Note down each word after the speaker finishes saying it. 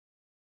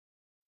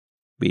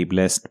be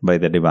blessed by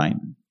the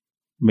divine.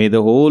 May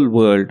the whole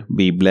world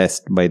be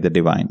blessed by the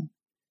divine.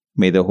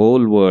 May the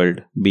whole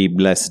world be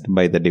blessed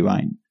by the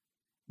divine.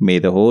 May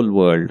the whole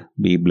world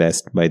be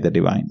blessed by the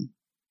divine.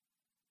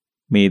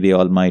 May the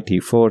Almighty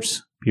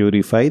Force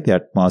purify the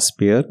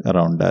atmosphere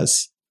around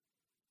us.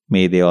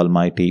 May the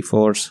Almighty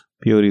Force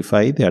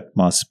purify the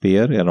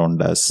atmosphere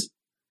around us.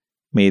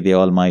 May the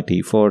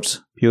Almighty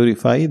Force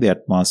purify the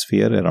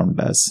atmosphere around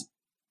us.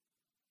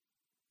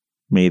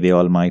 May the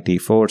Almighty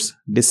Force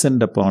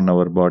descend upon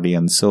our body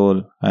and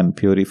soul and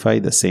purify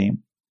the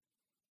same.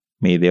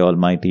 May the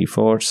Almighty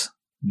Force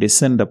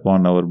descend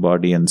upon our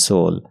body and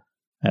soul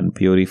and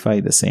purify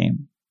the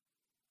same.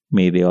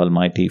 May the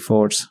Almighty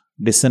Force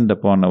descend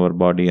upon our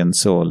body and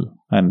soul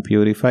and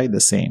purify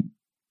the same.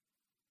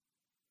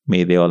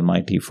 May the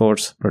Almighty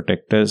Force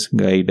protect us,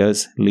 guide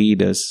us,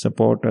 lead us,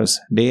 support us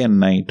day and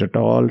night at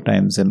all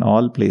times, in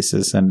all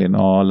places, and in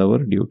all our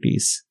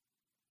duties.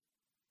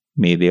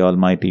 May the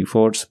Almighty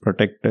Force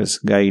protect us,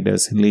 guide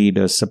us, lead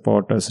us,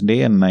 support us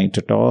day and night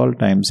at all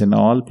times, in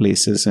all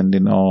places, and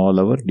in all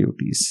our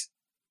duties.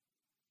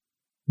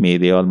 May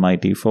the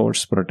Almighty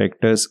Force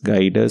protect us,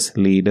 guide us,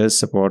 lead us,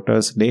 support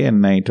us day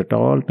and night at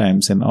all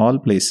times, in all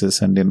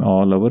places, and in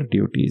all our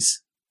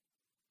duties.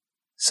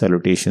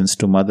 Salutations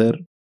to Mother.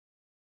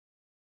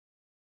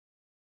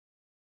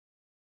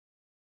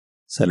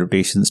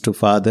 Salutations to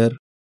Father.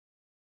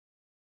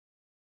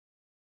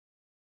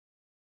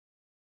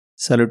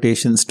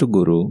 Salutations to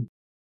Guru.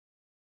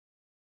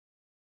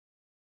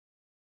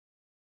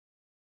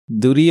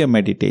 Duriya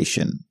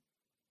Meditation.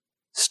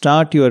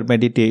 Start your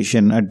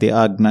meditation at the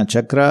Ajna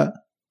Chakra.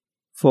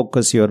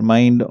 Focus your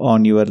mind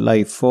on your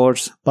life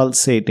force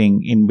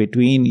pulsating in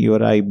between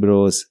your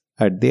eyebrows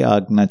at the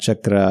Ajna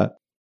Chakra.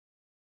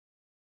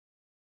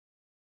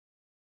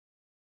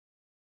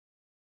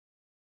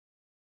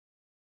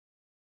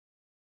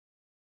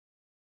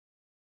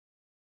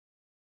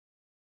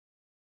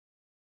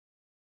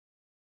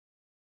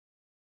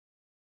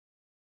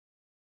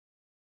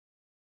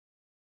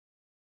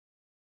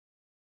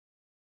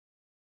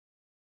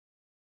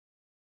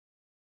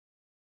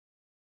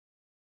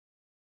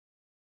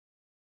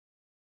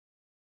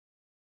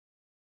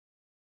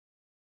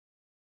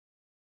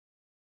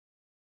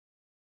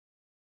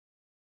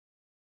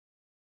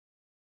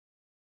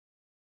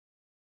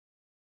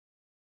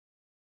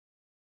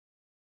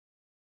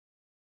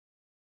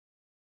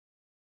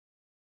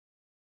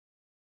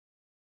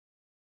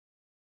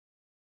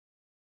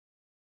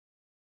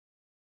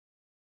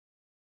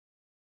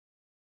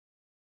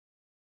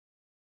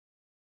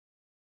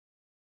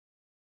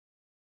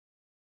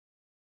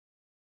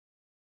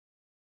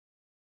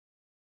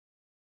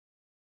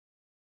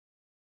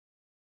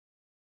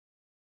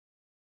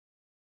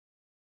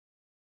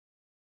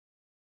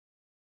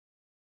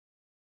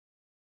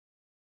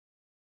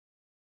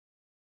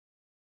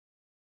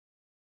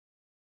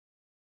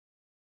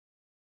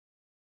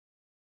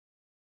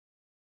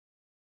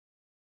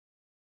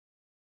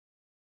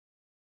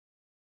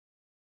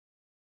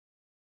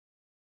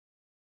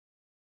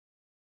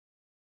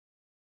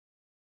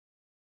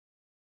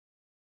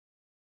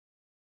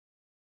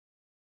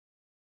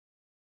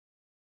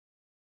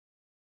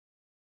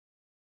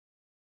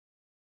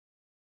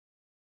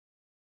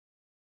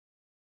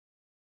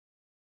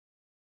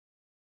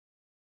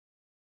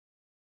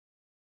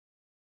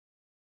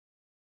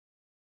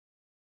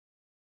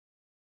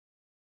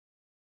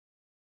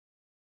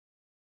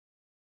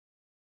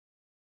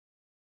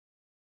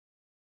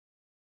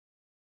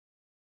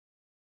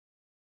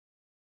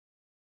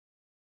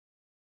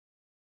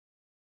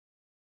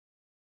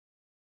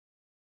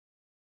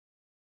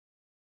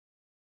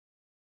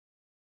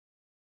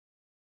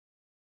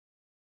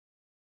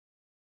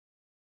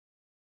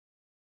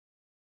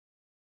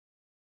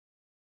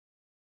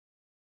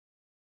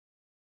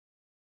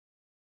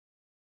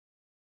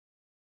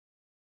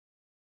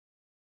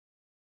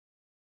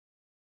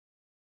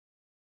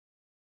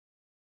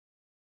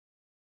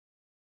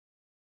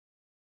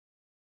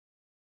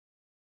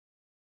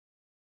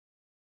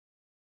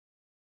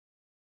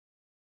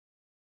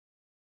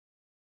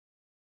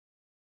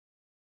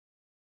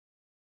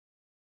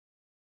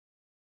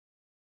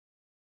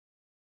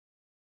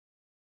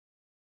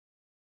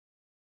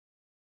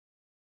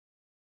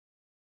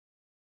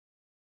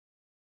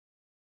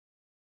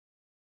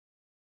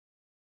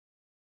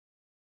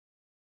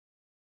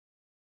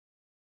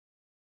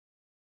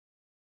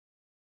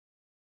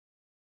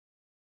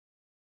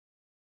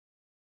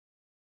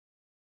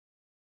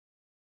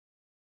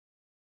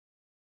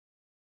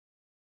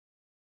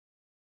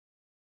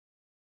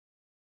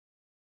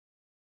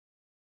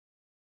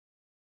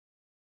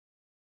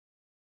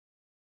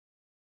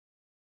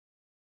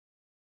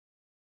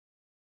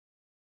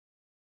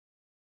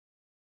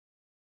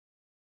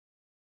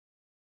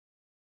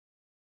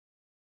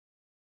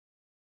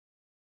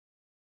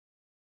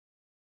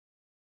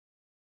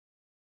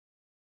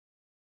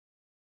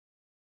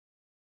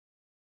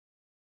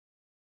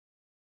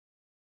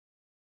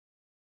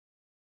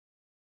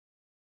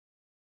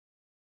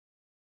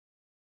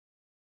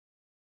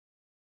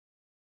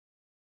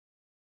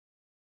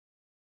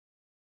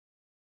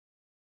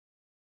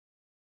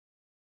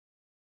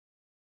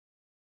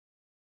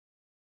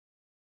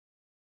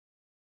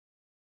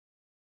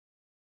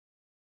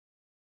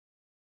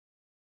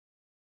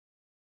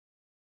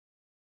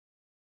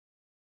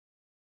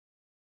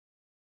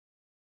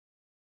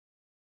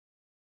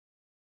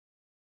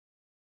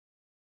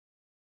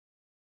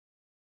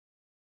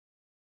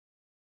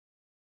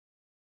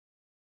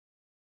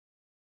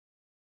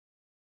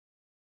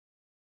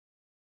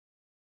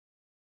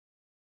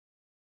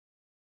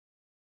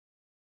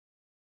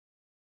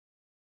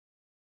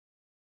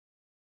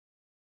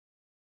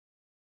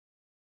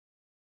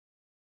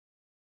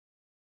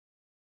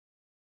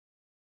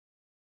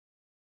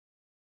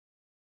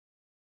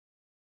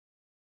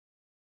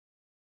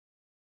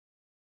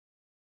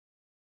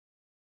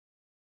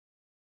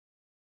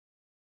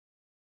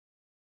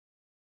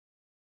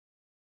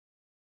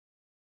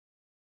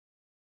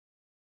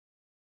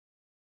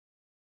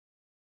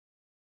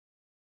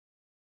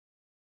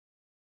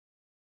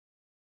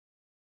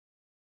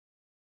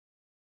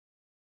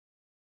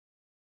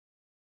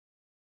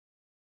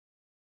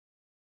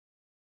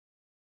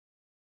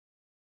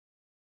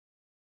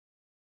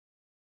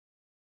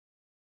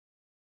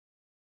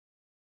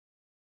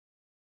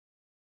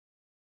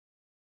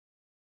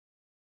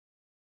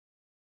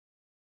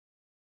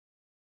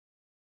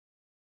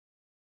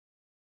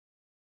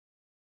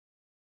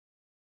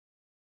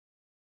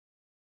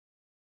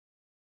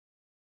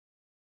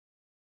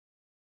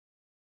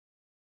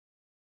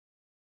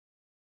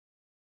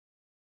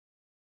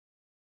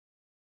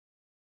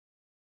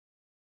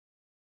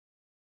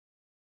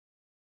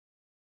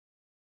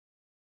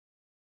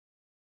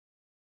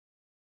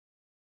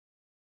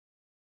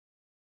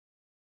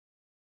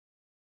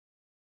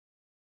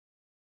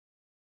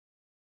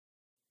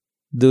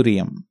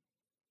 Duryam.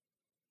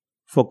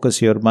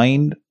 Focus your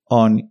mind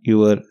on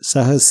your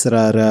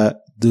Sahasrara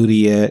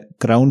Durya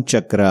crown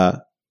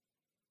chakra.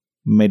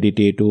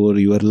 Meditate over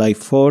your life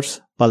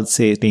force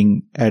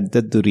pulsating at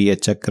the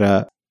Durya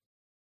chakra.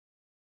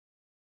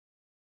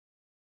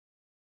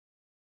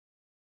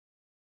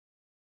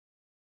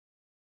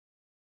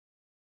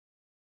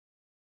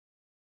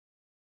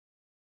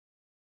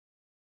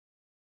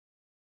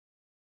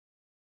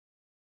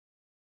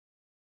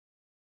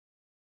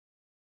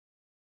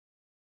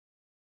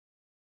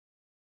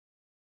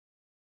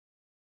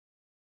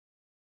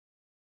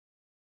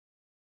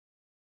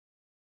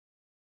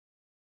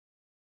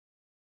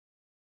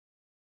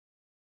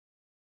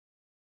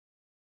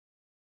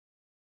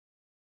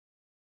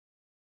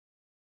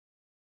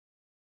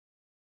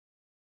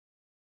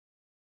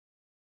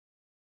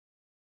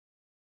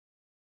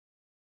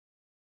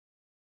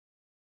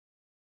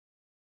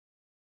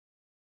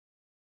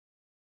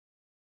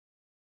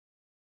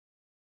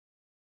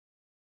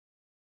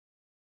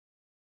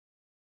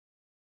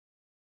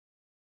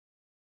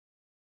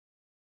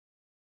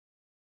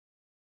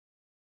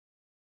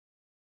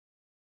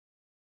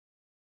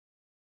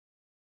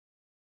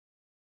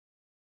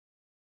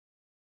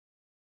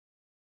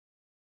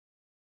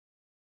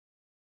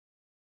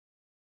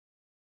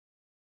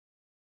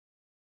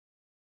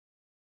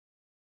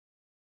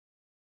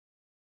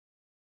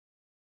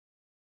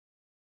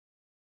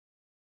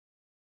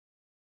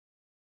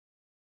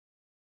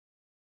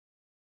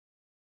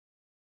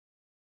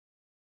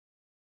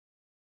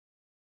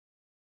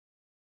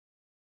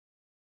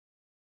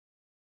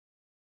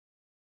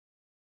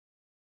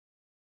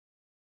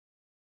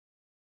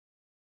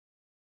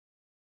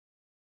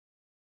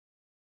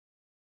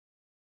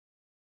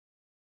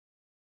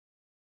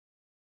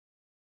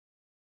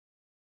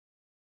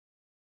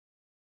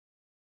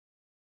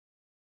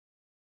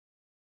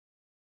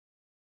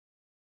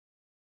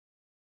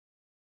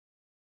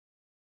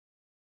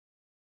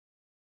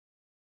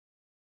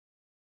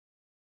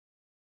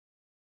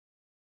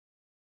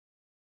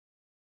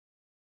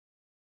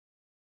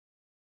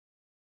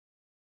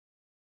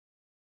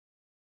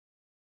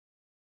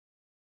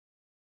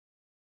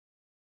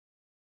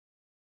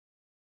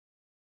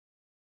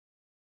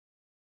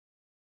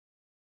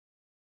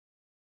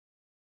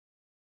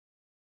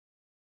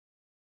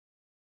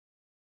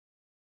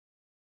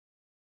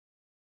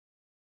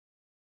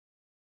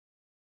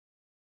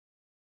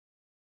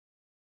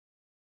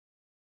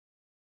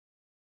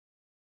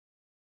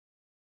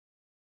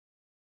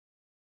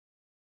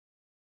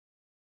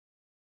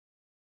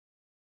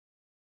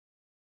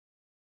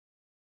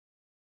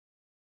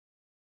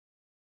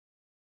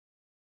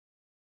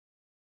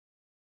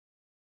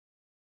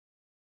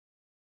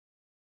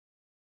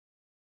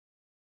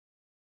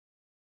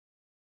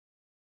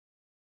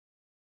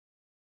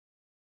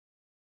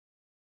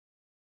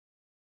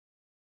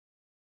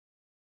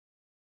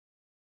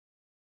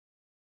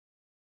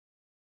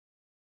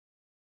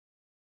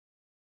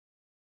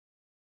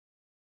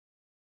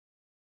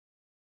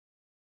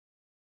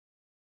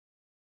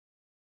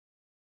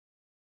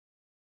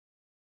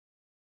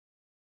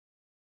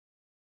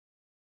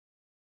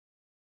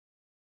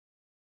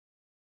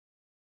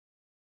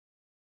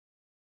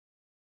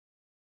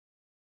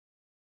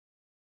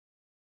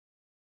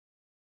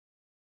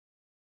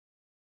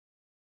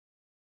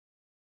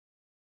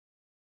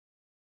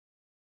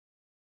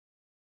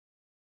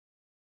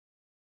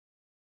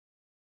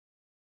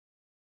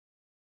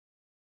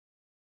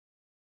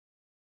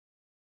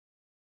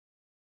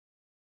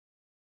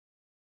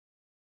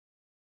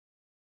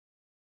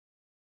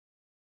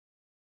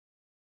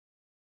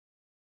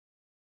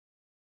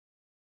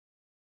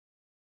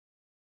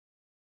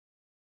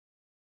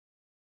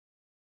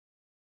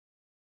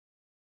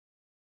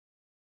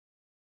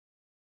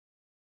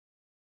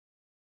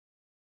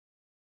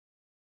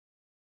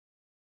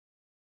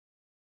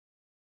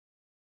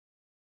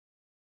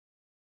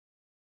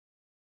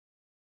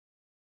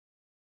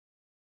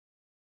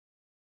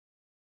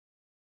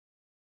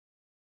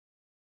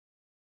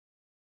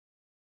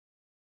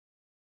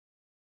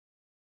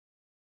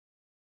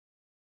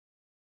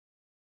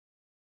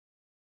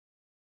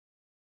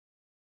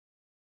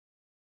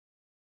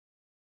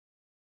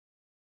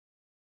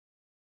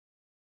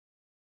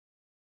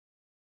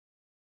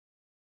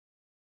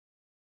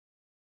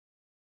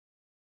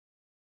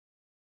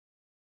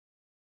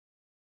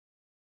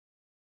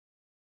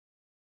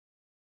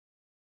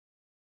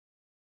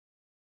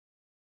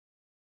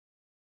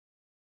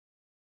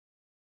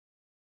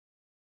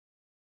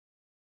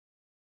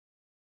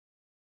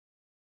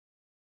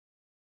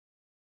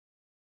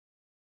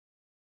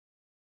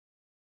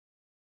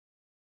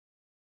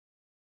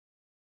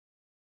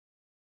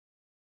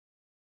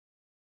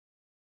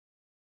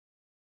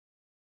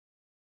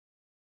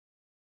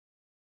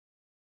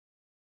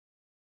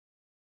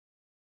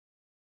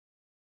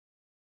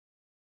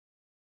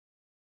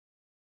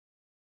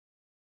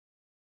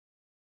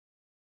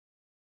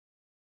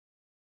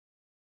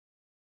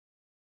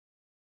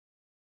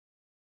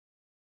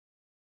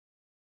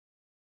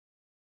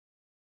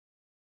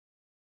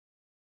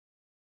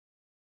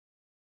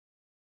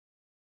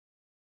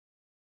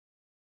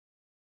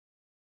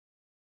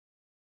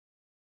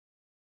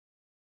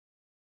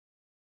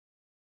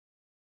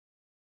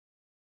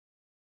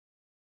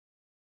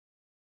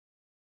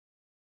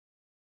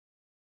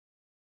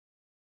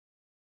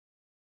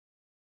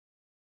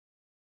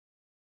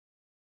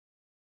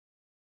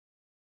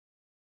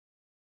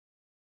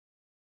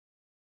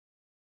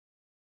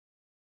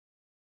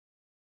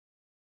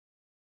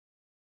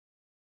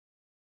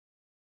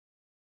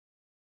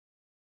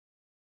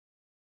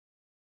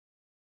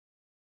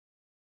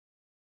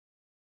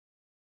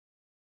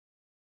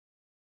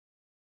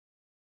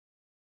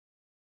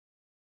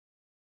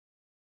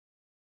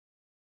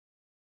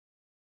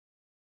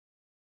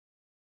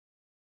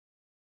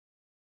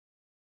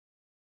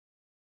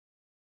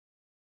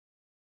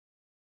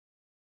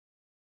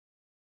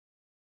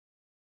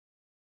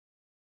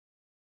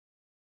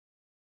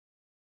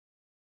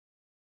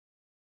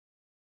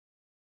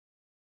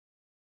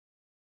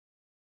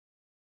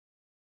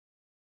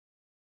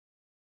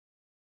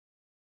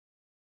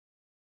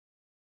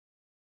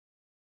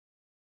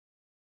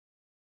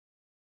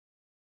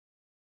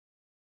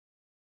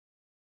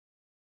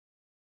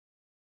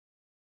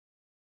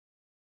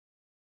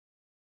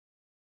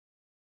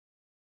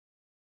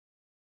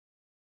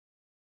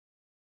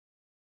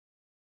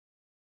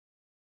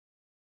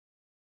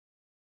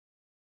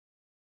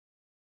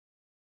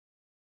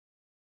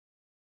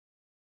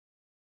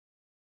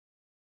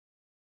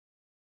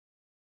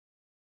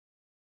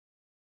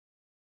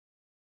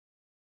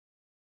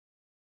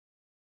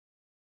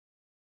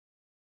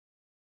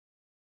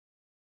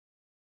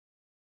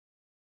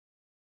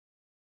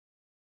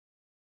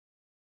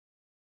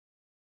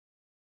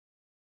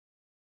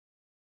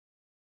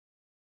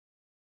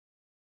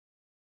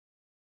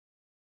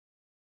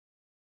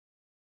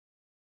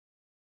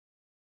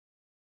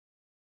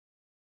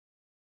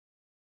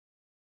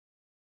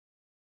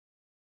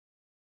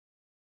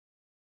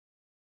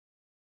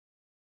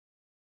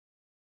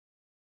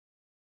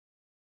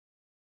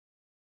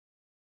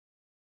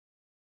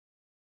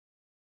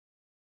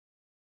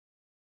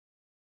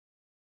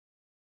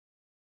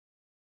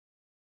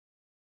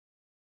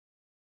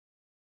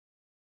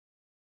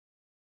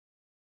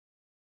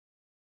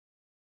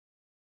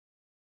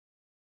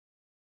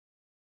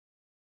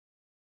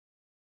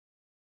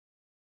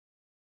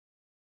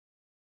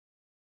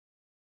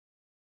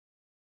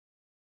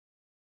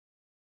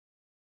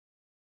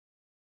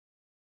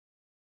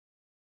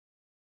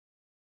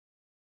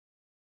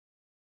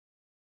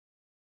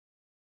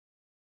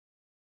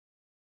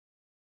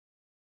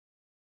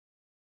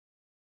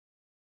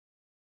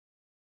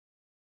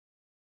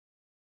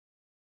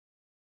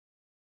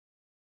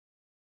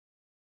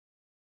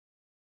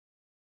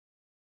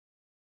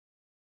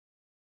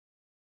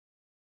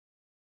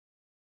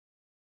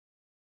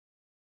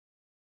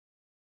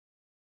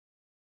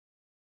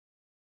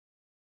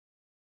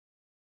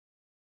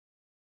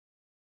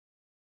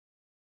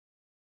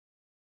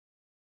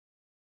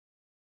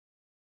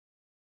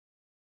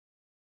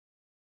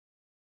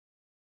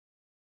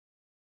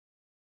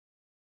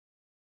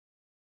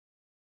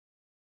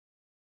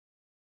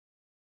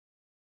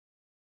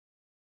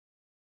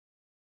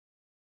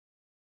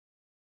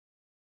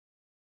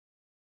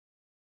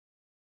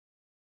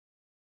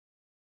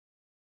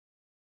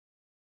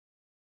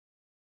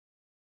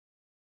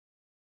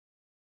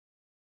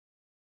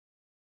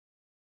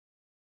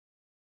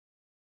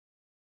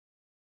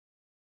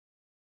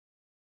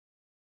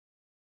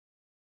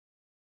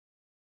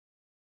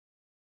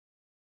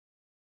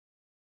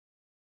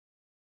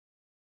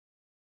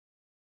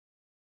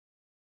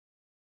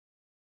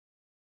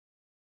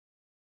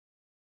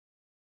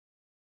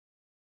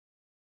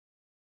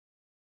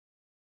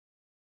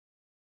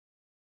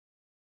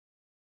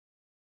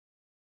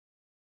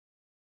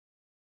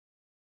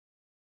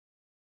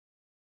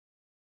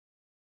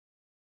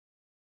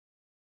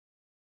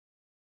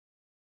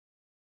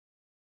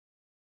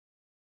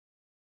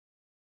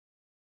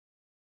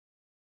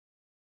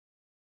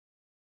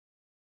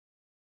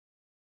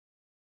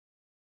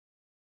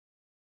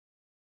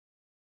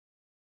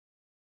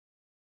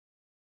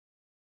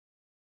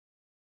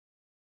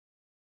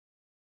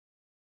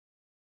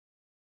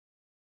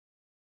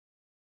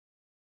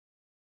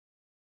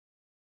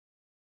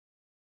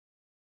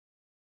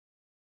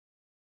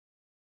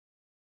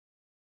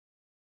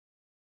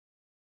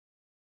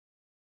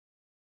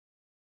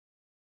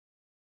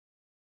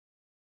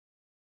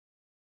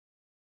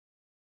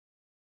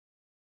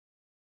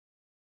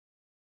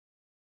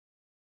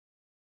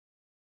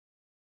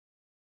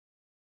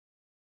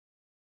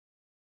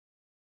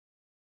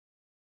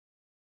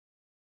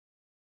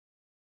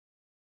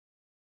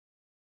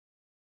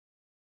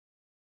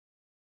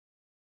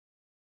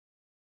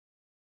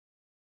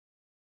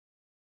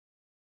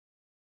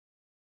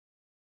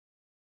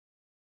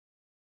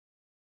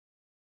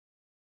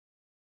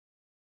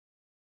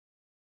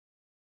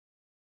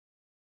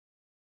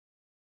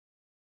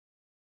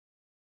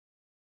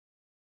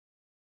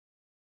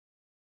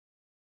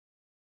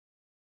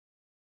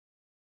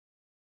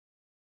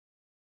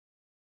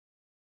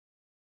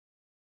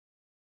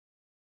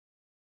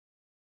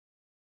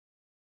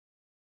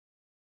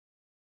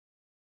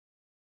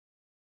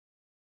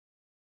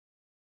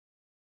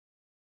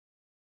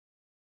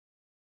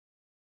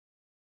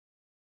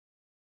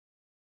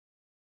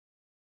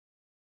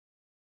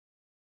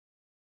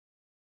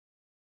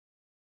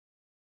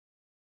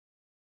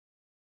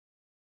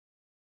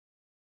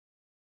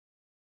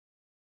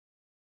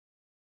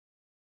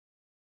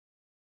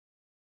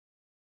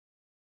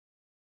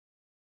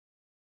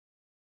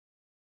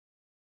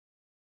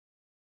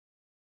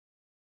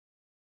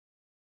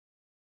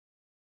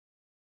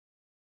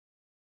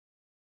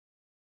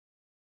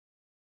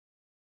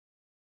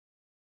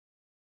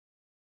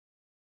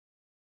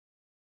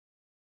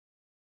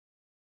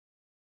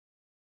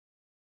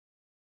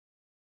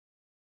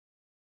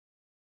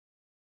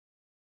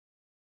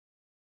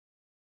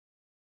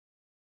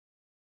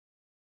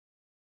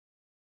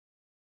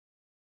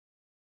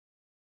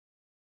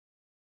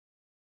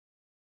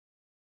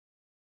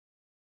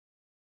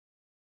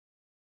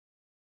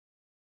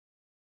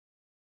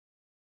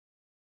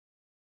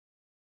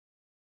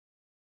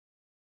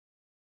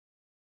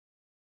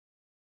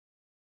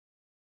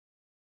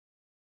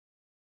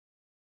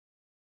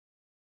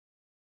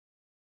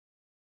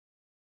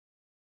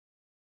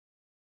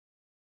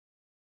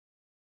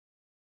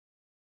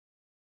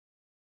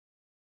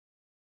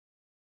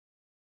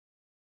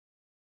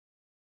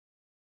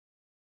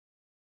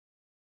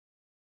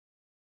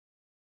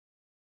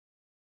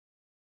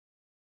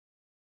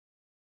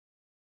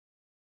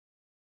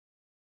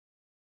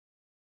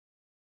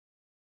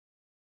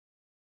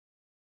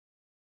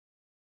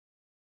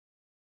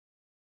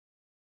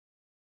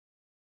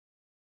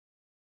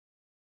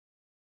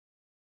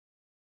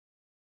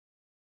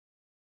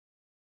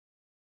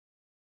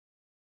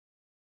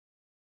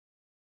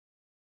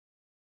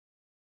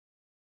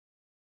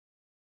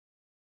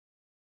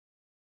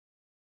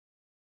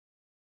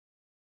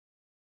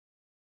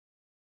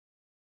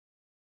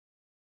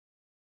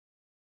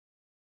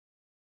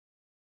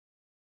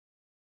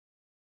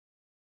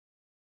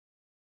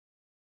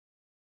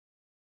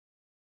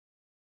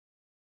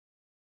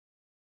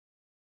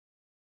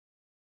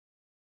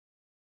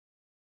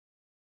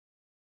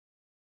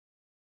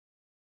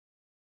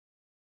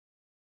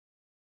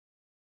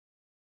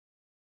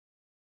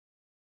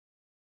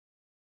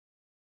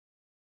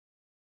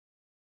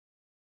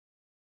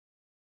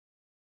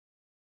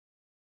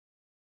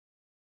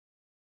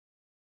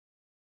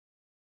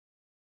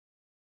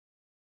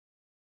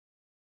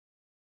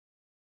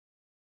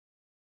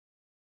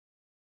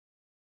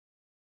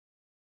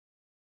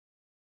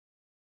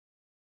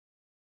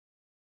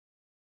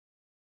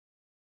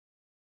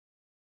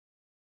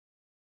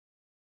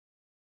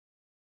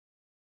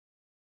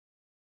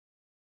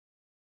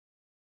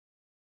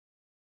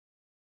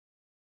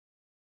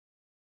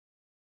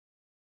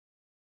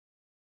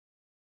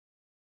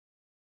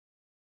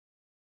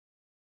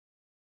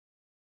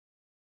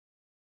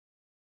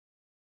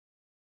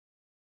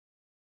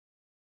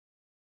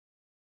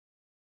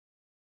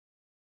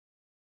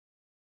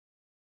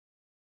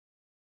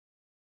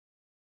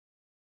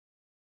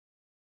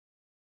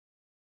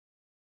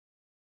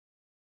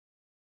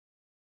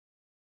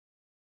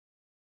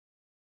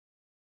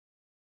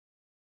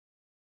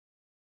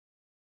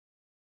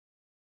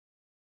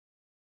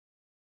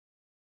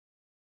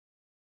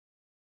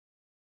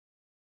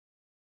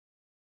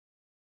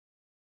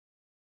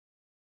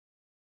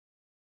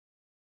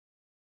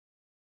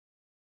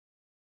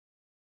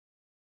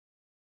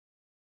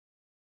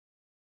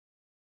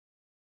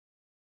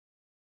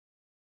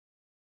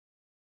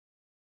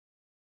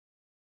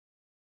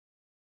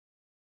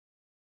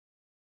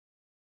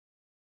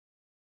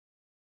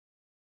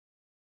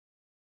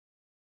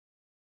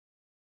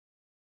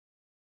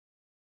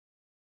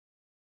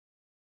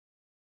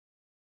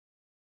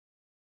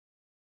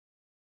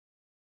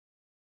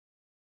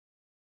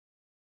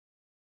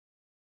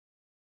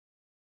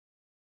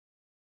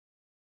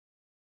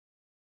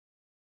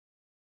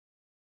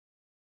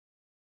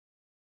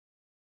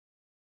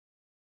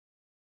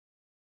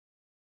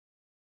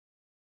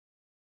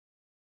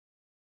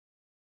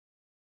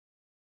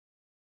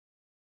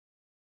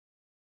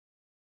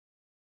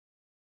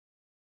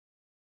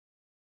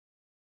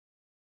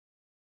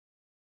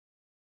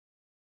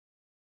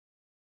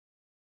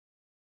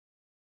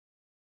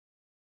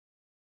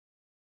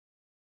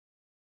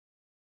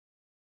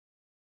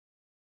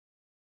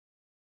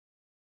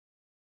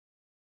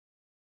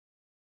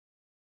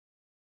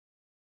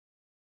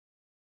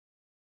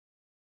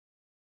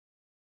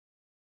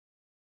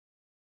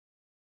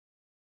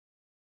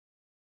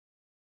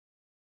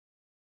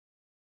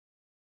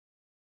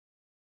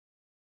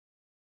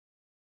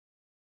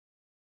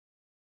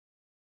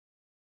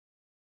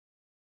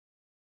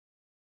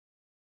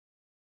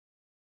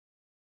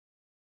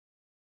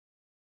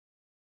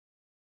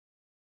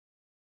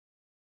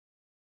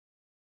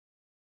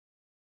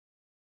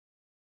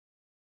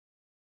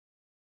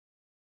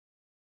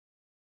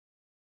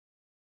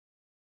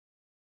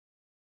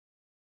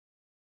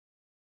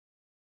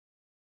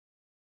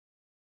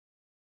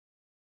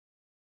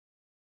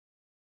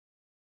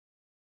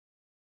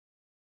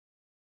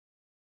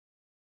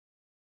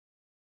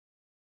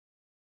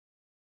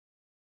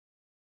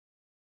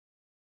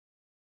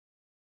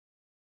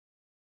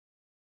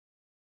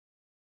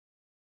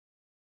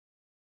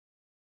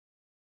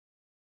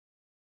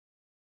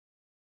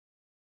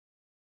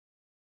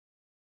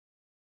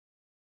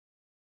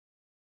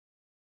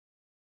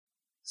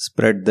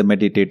 Spread the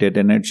meditated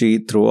energy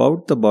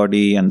throughout the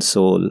body and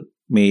soul.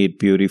 May it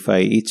purify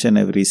each and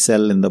every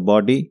cell in the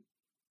body.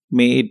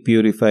 May it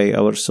purify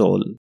our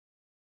soul.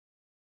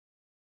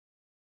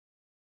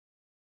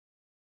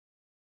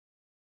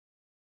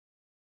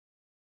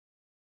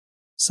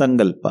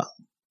 Sankalpa.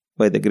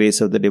 By the grace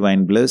of the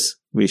divine bliss,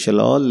 we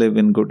shall all live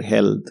in good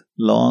health,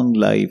 long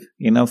life,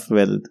 enough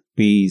wealth,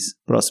 peace,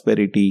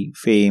 prosperity,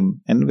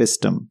 fame, and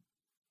wisdom.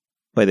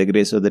 By the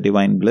grace of the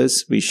divine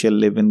bliss, we shall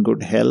live in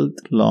good health,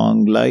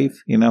 long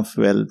life, enough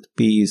wealth,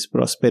 peace,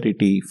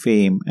 prosperity,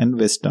 fame, and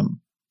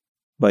wisdom.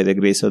 By the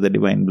grace of the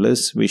divine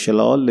bliss, we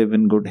shall all live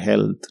in good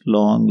health,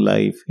 long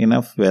life,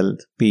 enough wealth,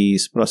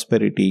 peace,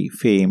 prosperity,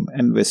 fame,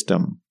 and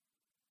wisdom.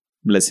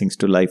 Blessings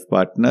to life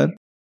partner.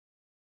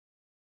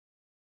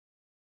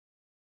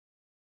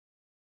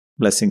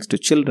 Blessings to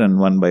children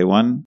one by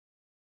one.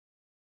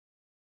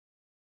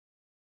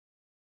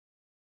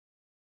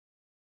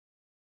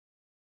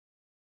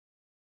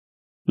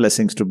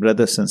 Blessings to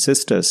brothers and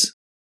sisters.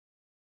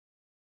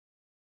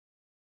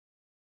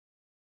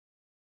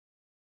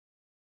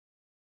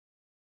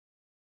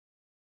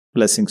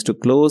 Blessings to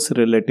close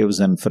relatives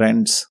and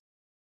friends.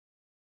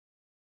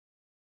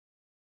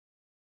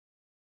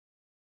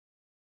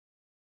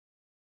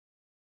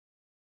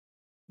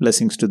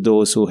 Blessings to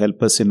those who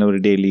help us in our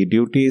daily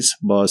duties,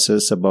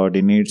 bosses,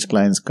 subordinates,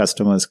 clients,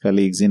 customers,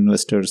 colleagues,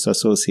 investors,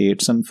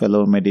 associates, and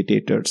fellow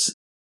meditators.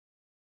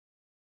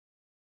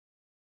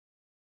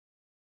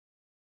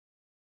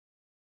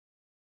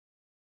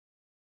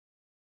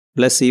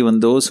 Bless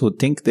even those who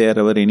think they are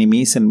our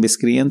enemies and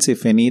miscreants,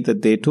 if any,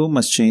 that they too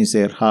must change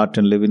their heart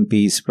and live in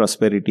peace,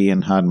 prosperity,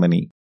 and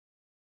harmony.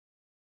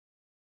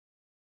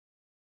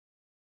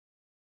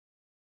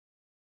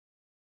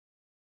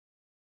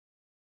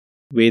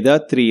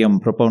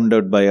 Vedatriyam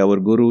propounded by our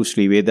Guru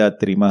Sri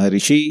Vethathiri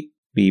Maharishi.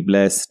 Be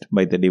blessed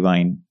by the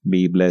divine,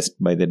 be blessed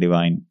by the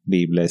divine,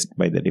 be blessed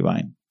by the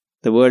divine.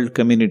 The World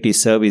Community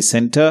Service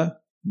Center.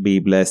 Be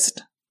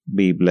blessed,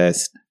 be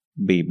blessed,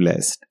 be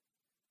blessed.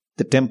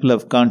 The Temple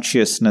of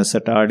Consciousness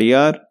at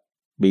Adyar.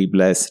 Be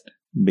blessed,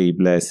 be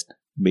blessed,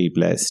 be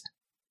blessed.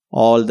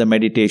 All the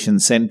meditation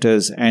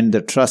centers and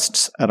the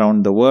trusts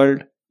around the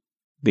world.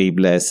 Be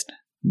blessed,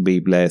 be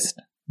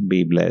blessed,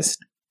 be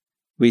blessed.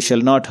 We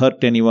shall not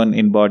hurt anyone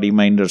in body,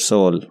 mind, or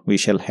soul. We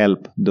shall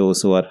help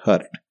those who are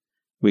hurt.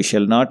 We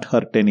shall not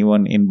hurt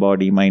anyone in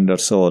body, mind, or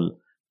soul.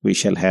 We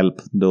shall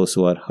help those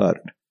who are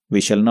hurt.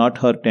 We shall not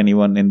hurt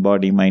anyone in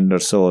body, mind, or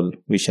soul.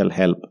 We shall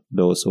help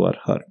those who are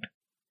hurt.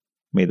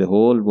 May the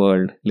whole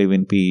world live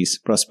in peace,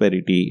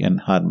 prosperity,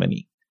 and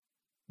harmony.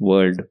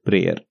 World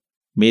Prayer.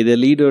 May the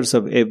leaders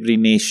of every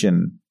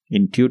nation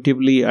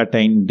intuitively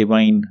attain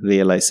divine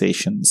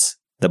realizations.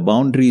 The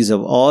boundaries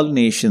of all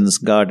nations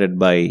guarded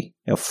by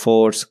a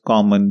force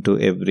common to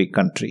every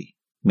country.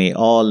 May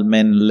all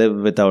men live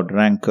without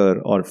rancor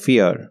or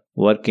fear,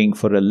 working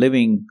for a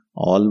living,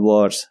 all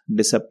wars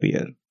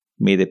disappear.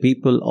 May the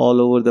people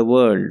all over the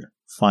world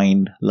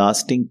find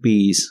lasting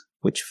peace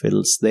which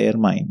fills their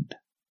mind.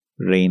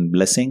 Rain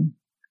blessing.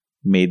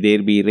 May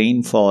there be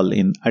rainfall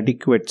in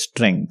adequate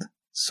strength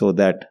so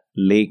that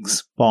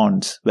lakes,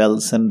 ponds,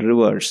 wells, and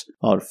rivers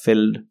are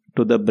filled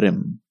to the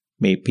brim.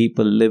 May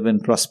people live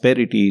in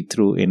prosperity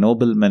through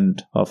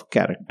ennoblement of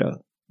character.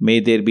 May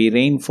there be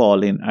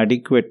rainfall in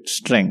adequate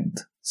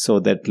strength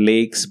so that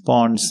lakes,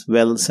 ponds,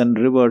 wells, and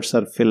rivers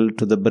are filled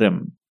to the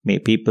brim. May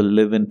people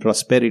live in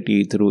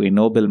prosperity through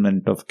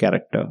ennoblement of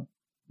character.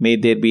 May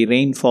there be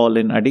rainfall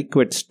in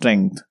adequate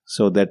strength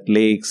so that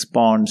lakes,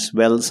 ponds,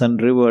 wells,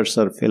 and rivers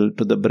are filled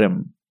to the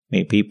brim.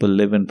 May people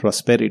live in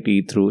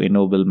prosperity through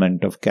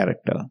ennoblement of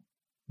character.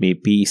 May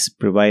peace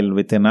prevail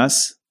within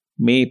us.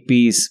 May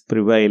peace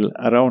prevail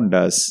around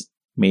us.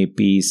 May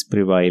peace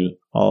prevail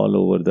all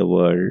over the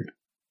world.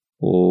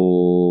 Om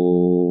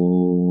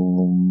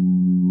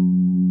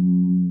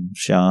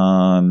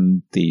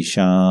Shanti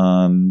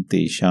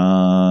Shanti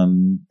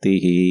Shanti.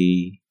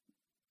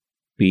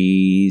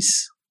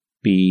 Peace,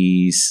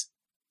 peace,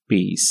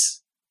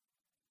 peace.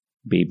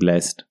 Be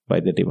blessed by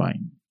the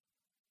divine.